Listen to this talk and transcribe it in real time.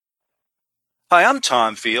Hi, I'm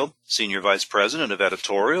Tom Field, Senior Vice President of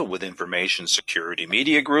Editorial with Information Security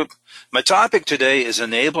Media Group. My topic today is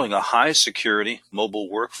enabling a high-security mobile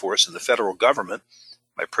workforce in the federal government.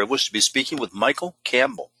 My privilege to be speaking with Michael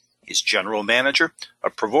Campbell. He's General Manager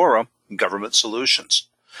of Provoro Government Solutions.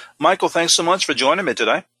 Michael, thanks so much for joining me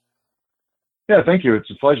today. Yeah, thank you. It's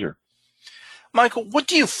a pleasure. Michael, what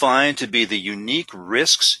do you find to be the unique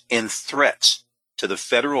risks and threats to the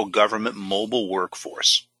federal government mobile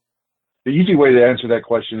workforce? The easy way to answer that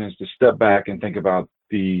question is to step back and think about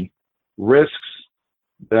the risks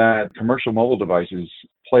that commercial mobile devices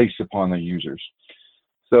place upon the users.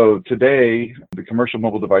 So today, the commercial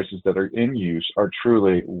mobile devices that are in use are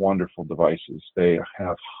truly wonderful devices. They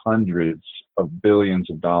have hundreds of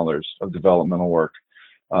billions of dollars of developmental work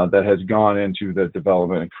that has gone into the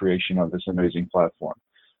development and creation of this amazing platform.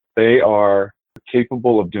 They are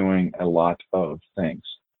capable of doing a lot of things.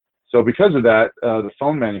 So because of that, the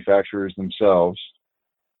phone manufacturers themselves,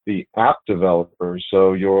 the app developers,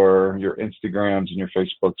 so your Instagrams and your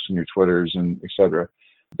Facebooks and your Twitters and et cetera,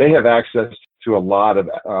 they have access to a lot of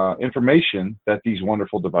information that these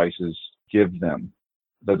wonderful devices give them.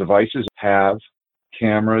 The devices have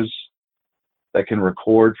cameras that can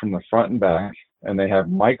record from the front and back, and they have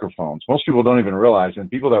microphones. Most people don't even realize, and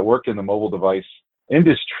people that work in the mobile device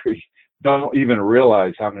industry don't even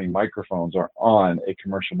realize how many microphones are on a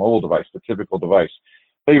commercial mobile device, the typical device.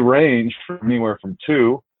 They range from anywhere from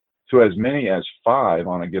 2 to as many as 5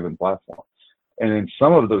 on a given platform. And in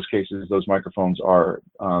some of those cases, those microphones are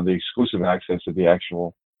the exclusive access of the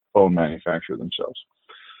actual phone manufacturer themselves.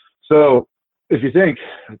 So if you think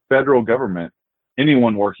federal government,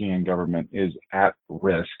 anyone working in government is at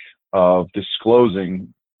risk of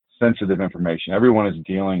disclosing sensitive information. Everyone is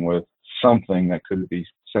dealing with something that could be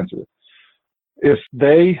sensitive. If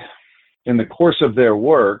they, in the course of their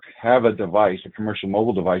work, have a device, a commercial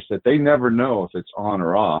mobile device, that they never know if it's on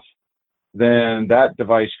or off, then that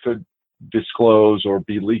device could disclose or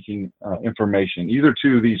be leaking information either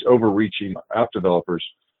to these overreaching app developers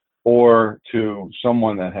or to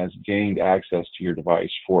someone that has gained access to your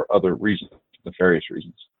device for other reasons, nefarious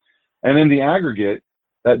reasons. And in the aggregate,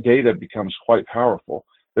 that data becomes quite powerful.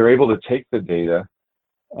 They're able to take the data.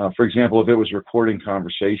 For example, if it was recording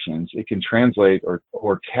conversations, it can translate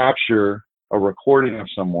or capture a recording of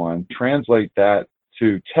someone, translate that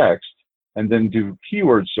to text, and then do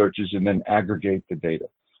keyword searches and then aggregate the data.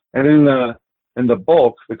 And in the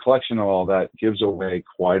bulk, the collection of all that gives away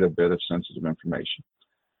quite a bit of sensitive information.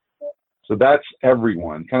 So that's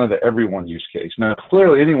everyone, kind of the everyone use case. Now,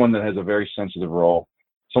 clearly, anyone that has a very sensitive role,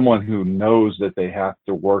 someone who knows that they have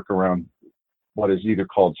to work around what is either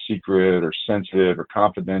called secret or sensitive or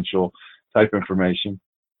confidential type information,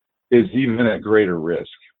 is even at greater risk.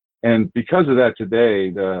 And because of that,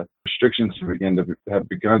 today, the restrictions have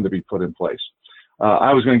begun to be put in place.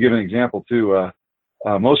 I was going to give an example too.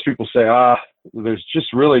 Most people say, there's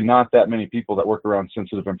just really not that many people that work around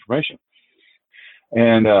sensitive information.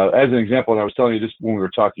 And as an example, and I was telling you just when we were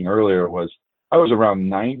talking earlier, I was around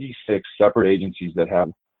 96 separate agencies that have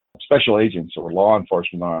special agents or law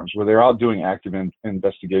enforcement arms, where they're out doing active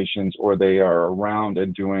investigations or they are around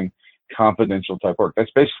and doing confidential type work.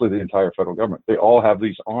 That's basically the entire federal government. They all have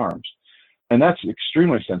these arms. And that's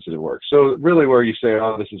extremely sensitive work. So really where you say,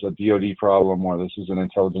 this is a DoD problem or this is an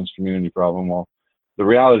intelligence community problem, well, the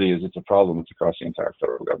reality is it's a problem that's across the entire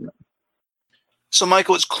federal government. So,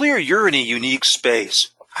 Michael, it's clear you're in a unique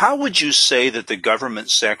space. How would you say that the government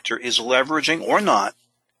sector is leveraging or not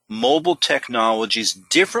mobile technologies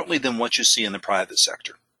differently than what you see in the private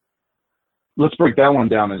sector? Let's break that one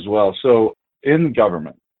down as well. So in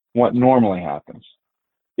government, what normally happens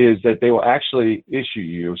is that they will actually issue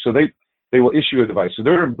you, so they will issue a device. So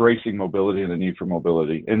they're embracing mobility and the need for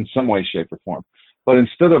mobility in some way, shape, or form. But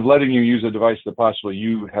instead of letting you use a device that possibly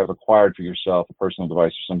you have acquired for yourself, a personal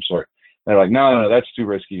device of some sort, they're like, no, that's too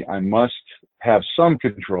risky. I must have some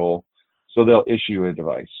control, so they'll issue a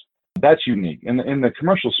device. That's unique. In the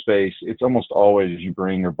commercial space, it's almost always you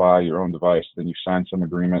bring or buy your own device, then you sign some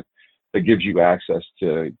agreement that gives you access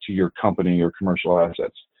to your company or commercial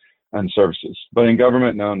assets and services. But in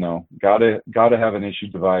government, no. Gotta have an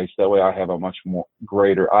issued device. That way I have a much more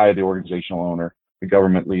greater, the organizational owner, the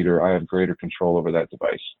government leader, I have greater control over that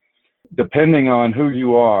device. Depending on who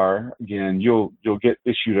you are, again, you'll get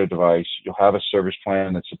issued a device. You'll have a service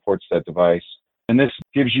plan that supports that device. And this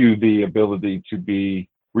gives you the ability to be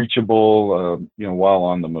reachable, while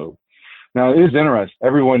on the move. Now, it is interesting.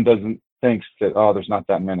 Everyone thinks that, there's not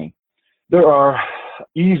that many. There are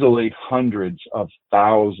easily hundreds of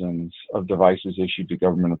thousands of devices issued to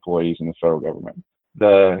government employees in the federal government.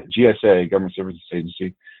 The GSA, Government Services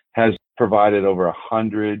Agency, has provided over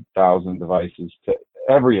 100,000 devices to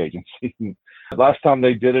every agency. Last time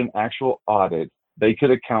they did an actual audit, they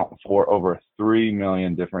could account for over 3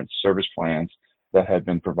 million different service plans that had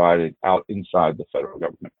been provided out inside the federal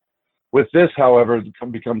government. With this, however,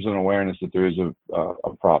 it becomes an awareness that there is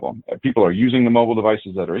a problem. People are using the mobile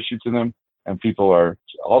devices that are issued to them, and people are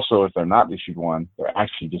also, if they're not issued one, they're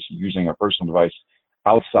actually just using a personal device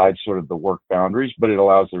outside sort of the work boundaries, but it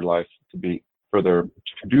allows their life to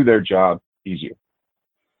do their job easier.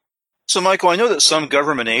 So, Michael, I know that some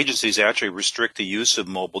government agencies actually restrict the use of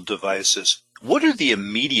mobile devices. What are the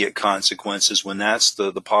immediate consequences when that's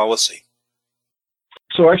the policy?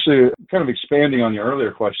 So actually, kind of expanding on your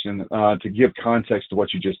earlier question, to give context to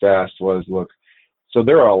what you just asked was, look, so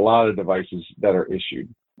there are a lot of devices that are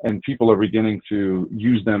issued, and people are beginning to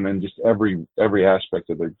use them in just every aspect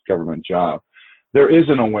of their government job. There is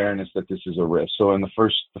an awareness that this is a risk. So in the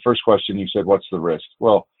first question, you said, what's the risk?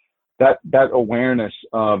 Well, that awareness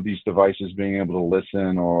of these devices being able to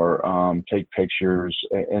listen or take pictures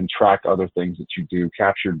and track other things that you do,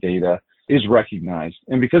 capture data, is recognized.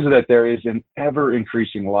 And because of that, there is an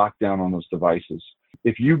ever-increasing lockdown on those devices.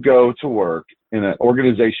 If you go to work in an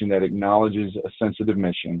organization that acknowledges a sensitive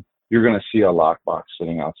mission, you're going to see a lockbox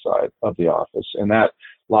sitting outside of the office. And that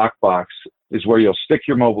lockbox is where you'll stick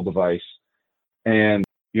your mobile device, and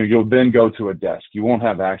you'll then go to a desk. You won't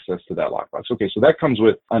have access to that lockbox. Okay, so that comes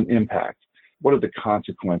with an impact. What are the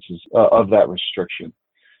consequences of that restriction?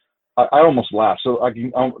 I almost laugh. So let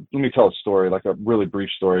me tell a story, like a really brief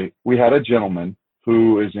story. We had a gentleman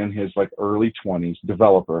who is in his early 20s,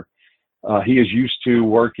 developer. He is used to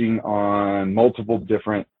working on multiple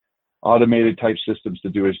different automated type systems to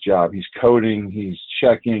do his job. He's coding, he's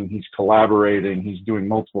checking, he's collaborating, he's doing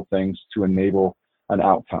multiple things to enable an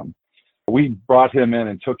outcome. We brought him in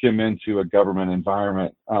and took him into a government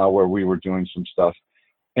environment where we were doing some stuff.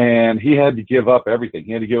 And he had to give up everything.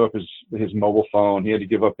 He had to give up his mobile phone. He had to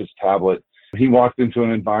give up his tablet. He walked into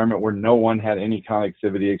an environment where no one had any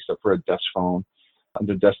connectivity except for a desk phone,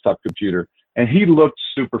 the desktop computer. And he looked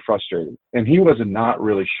super frustrated. And he was not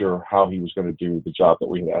really sure how he was going to do the job that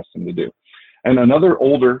we had asked him to do. And another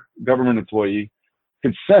older government employee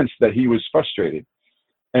could sense that he was frustrated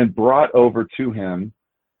and brought over to him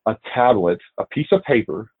a tablet, a piece of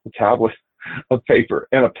paper, a tablet of paper,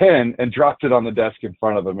 and a pen, and dropped it on the desk in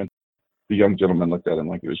front of him. And the young gentleman looked at him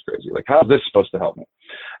like he was crazy. Like, how's this supposed to help me?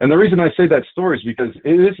 And the reason I say that story is because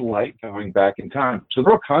it is like going back in time. So the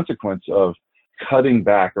real consequence of cutting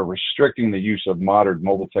back or restricting the use of modern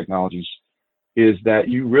mobile technologies is that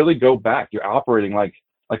you really go back. You're operating like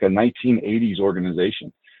a 1980s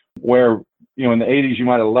organization where, in the 80s, you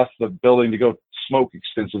might have left the building to go smoke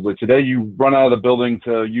extensively. Today, you run out of the building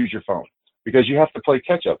to use your phone because you have to play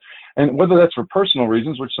catch up. And whether that's for personal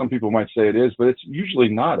reasons, which some people might say it is, but it's usually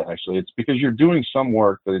not actually. It's because you're doing some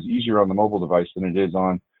work that is easier on the mobile device than it is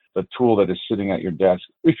on the tool that is sitting at your desk.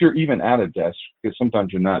 If you're even at a desk, because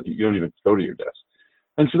sometimes you're not, you don't even go to your desk.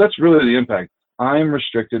 And so that's really the impact. I'm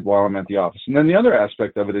restricted while I'm at the office. And then the other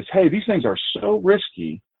aspect of it is, hey, these things are so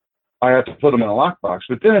risky, I have to put them in a lockbox.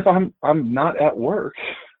 But then if I'm not at work,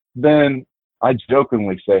 then I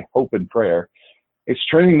jokingly say hope and prayer. It's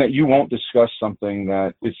training that you won't discuss something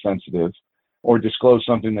that is sensitive or disclose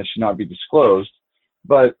something that should not be disclosed.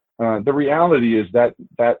 But the reality is that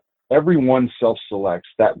everyone self-selects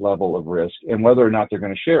that level of risk and whether or not they're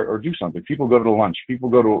going to share or do something. People go to lunch. People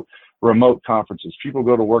go to remote conferences. People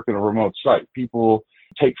go to work in a remote site. People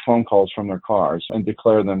take phone calls from their cars and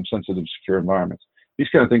declare them sensitive, secure environments. These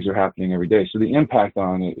kind of things are happening every day. So the impact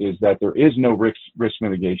on it is that there is no risk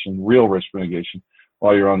mitigation, real risk mitigation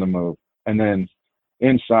while you're on the move. And then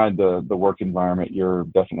inside the work environment, you're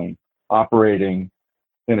definitely operating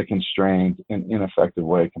in a constrained and ineffective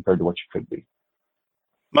way compared to what you could be.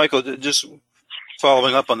 Michael, just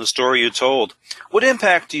following up on the story you told, what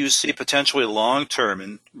impact do you see potentially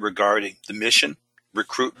long-term regarding the mission,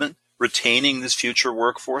 recruitment, retaining this future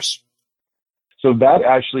workforce? So that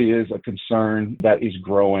actually is a concern that is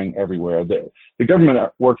growing everywhere. The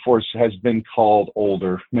government workforce has been called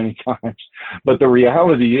older many times, but the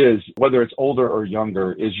reality is, whether it's older or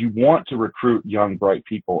younger, is you want to recruit young, bright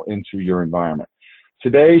people into your environment.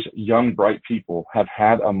 Today's young, bright people have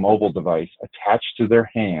had a mobile device attached to their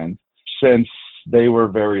hand since they were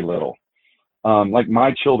very little. Like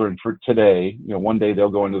my children for today, one day they'll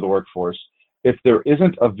go into the workforce. If there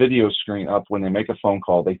isn't a video screen up when they make a phone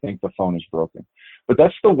call, they think the phone is broken. But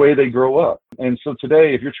that's the way they grow up. And so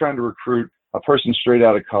today, if you're trying to recruit a person straight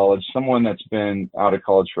out of college, someone that's been out of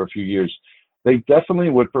college for a few years, they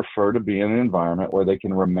definitely would prefer to be in an environment where they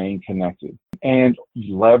can remain connected. and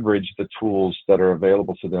leverage the tools that are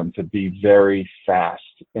available to them to be very fast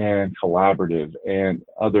and collaborative and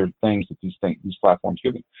other things that these platforms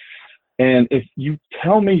give them. And if you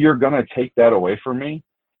tell me you're going to take that away from me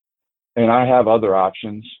and I have other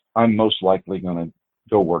options, I'm most likely going to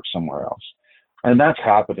go work somewhere else. And that's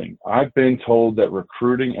happening. I've been told that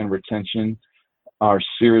recruiting and retention are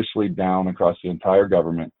seriously down across the entire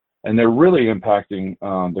government. And they're really impacting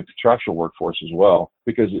the contractual workforce as well,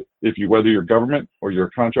 because whether you're government or you're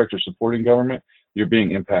a contractor supporting government, you're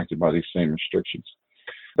being impacted by these same restrictions.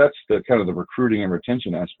 That's the kind of the recruiting and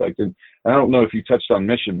retention aspect. And I don't know if you touched on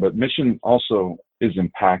mission, but mission also is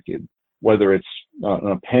impacted, whether it's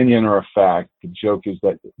an opinion or a fact. The joke is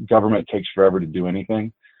that government takes forever to do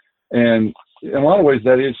anything. And in a lot of ways,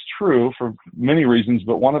 that is true for many reasons,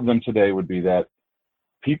 but one of them today would be that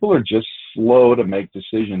people are just slow to make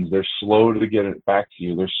decisions. They're slow to get it back to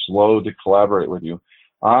you. They're slow to collaborate with you.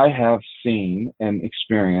 I have seen and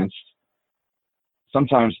experienced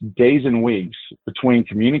sometimes days and weeks between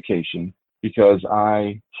communication because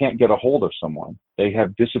I can't get a hold of someone. They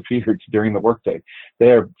have disappeared during the workday.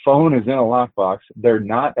 Their phone is in a lockbox. They're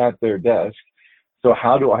not at their desk. So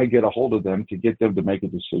how do I get a hold of them to get them to make a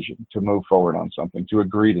decision, to move forward on something, to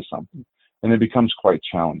agree to something? And it becomes quite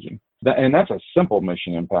challenging. And that's a simple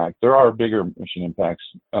mission impact. There are bigger mission impacts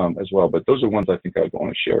as well, but those are ones I think I'd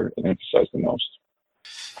want to share and emphasize the most.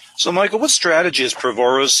 So, Michael, what strategies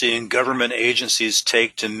Provoro seeing government agencies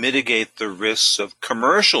take to mitigate the risks of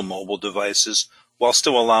commercial mobile devices while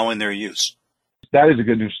still allowing their use? That is a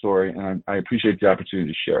good news story, and I appreciate the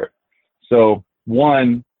opportunity to share it. So,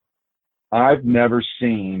 one, I've never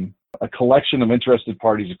seen a collection of interested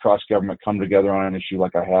parties across government come together on an issue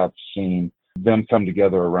like I have seen them come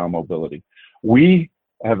together around mobility. We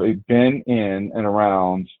have been in and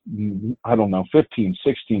around, 15,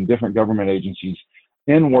 16 different government agencies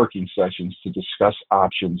in working sessions to discuss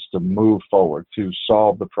options to move forward, to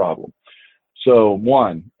solve the problem. So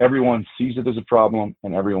one, everyone sees it as a problem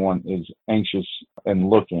and everyone is anxious and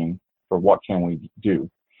looking for what can we do.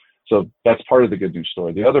 So that's part of the good news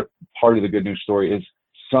story. The other part of the good news story is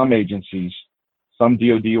some agencies, some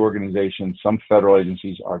DoD organizations, some federal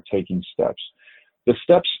agencies are taking steps. The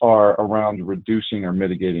steps are around reducing or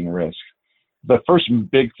mitigating risk. The first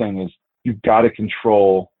big thing is you've got to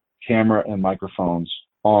control camera and microphones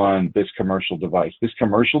on this commercial device. This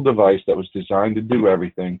commercial device that was designed to do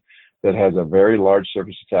everything, that has a very large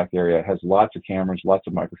surface attack area, has lots of cameras, lots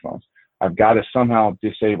of microphones. I've got to somehow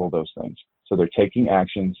disable those things. So they're taking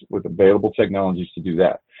actions with available technologies to do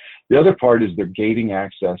that. The other part is they're gating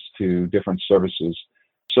access to different services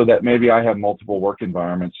so that maybe I have multiple work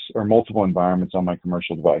environments or multiple environments on my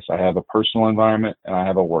commercial device. I have a personal environment and I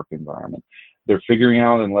have a work environment. They're figuring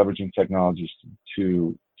out and leveraging technologies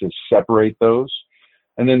to separate those.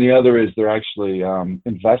 And then the other is they're actually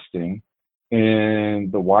investing in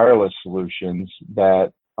the wireless solutions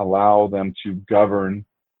that allow them to govern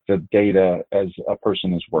the data as a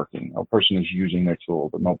person is working, a person is using their tool,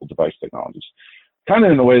 the mobile device technologies. Kind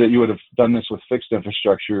of in the way that you would have done this with fixed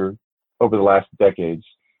infrastructure over the last decades.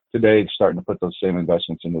 Today, it's starting to put those same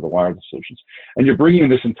investments into the wireless solutions. And you're bringing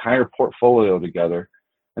this entire portfolio together,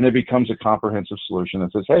 and it becomes a comprehensive solution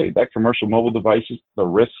that says, hey, that commercial mobile devices, the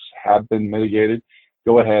risks have been mitigated.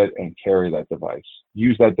 Go ahead and carry that device.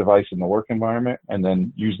 Use that device in the work environment, and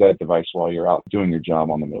then use that device while you're out doing your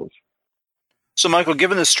job on the move. So, Michael,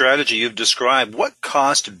 given the strategy you've described, what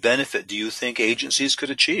cost benefit do you think agencies could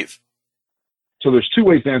achieve? So there's two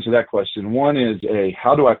ways to answer that question. One is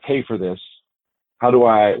how do I pay for this?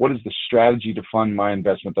 What is the strategy to fund my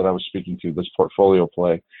investment that I was speaking to, this portfolio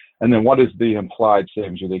play? And then what is the implied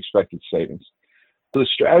savings or the expected savings? So the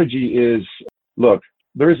strategy is, look,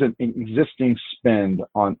 there is an existing spend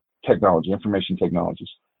on technology, information technologies.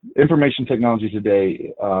 Information technology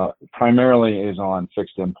today primarily is on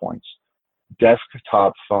fixed endpoints,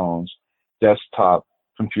 desktop phones, desktop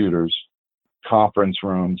computers, conference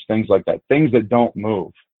rooms, things like that, things that don't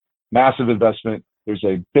move. Massive investment. There's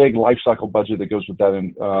a big life cycle budget that goes with that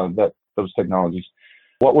and those technologies.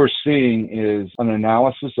 What we're seeing is an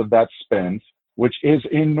analysis of that spend, which is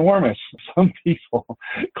enormous. Some people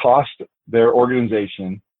cost their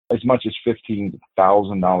organization as much as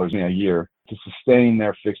 $15,000 a year to sustain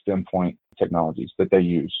their fixed endpoint technologies that they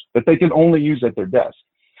use, that they can only use at their desk.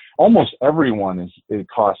 Almost everyone it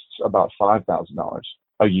costs about $5,000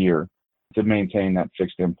 a year to maintain that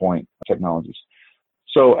fixed endpoint technologies.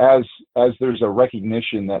 So as there's a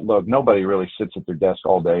recognition that, look, nobody really sits at their desk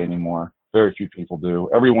all day anymore. Very few people do.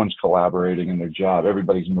 Everyone's collaborating in their job.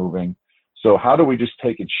 Everybody's moving. So how do we just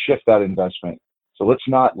take and shift that investment? So let's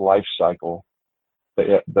not life cycle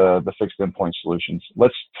the fixed endpoint solutions.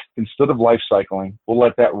 Let's, instead of life cycling, we'll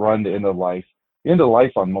let that run to end of life. The end of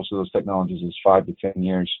life on most of those technologies is 5 to 10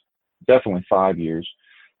 years, definitely 5 years.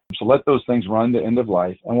 So let those things run to end of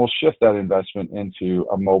life, and we'll shift that investment into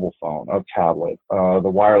a mobile phone, a tablet, the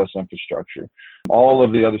wireless infrastructure, all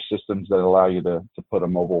of the other systems that allow you to put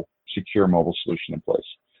a secure mobile solution in place.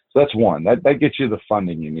 So that's one. That gets you the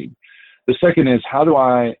funding you need. The second is, how do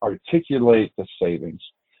I articulate the savings?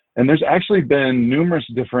 And there's actually been numerous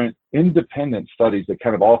different independent studies that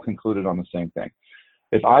kind of all concluded on the same thing.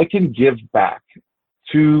 If I can give back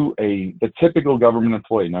to the typical government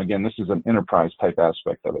employee, now again, this is an enterprise type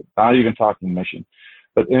aspect of it, not even talking mission,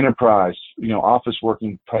 but enterprise, office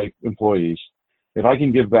working type employees, if I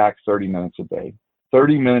can give back 30 minutes a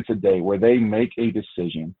day where they make a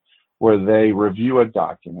decision, where they review a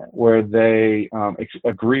document, where they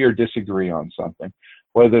agree or disagree on something,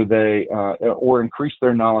 whether they or increase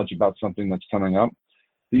their knowledge about something that's coming up,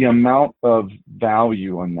 the amount of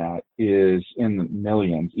value on that is in the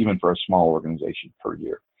millions, even for a small organization per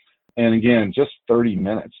year. And again, just 30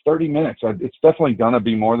 minutes. 30 minutes, it's definitely going to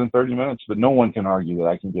be more than 30 minutes, but no one can argue that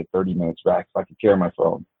I can get 30 minutes back if I can carry my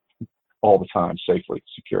phone all the time, safely,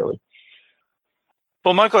 securely.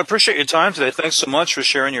 Well, Michael, I appreciate your time today. Thanks so much for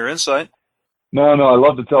sharing your insight. No, I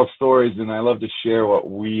love to tell stories, and I love to share what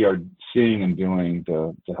we are seeing and doing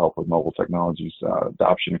to help with mobile technologies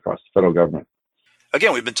adoption across the federal government.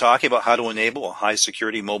 Again, we've been talking about how to enable a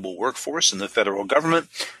high-security mobile workforce in the federal government.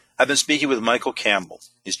 I've been speaking with Michael Campbell.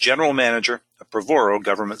 He's General Manager of Provoro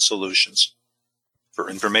Government Solutions. For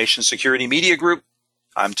Information Security Media Group,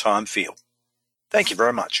 I'm Tom Field. Thank you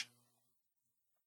very much.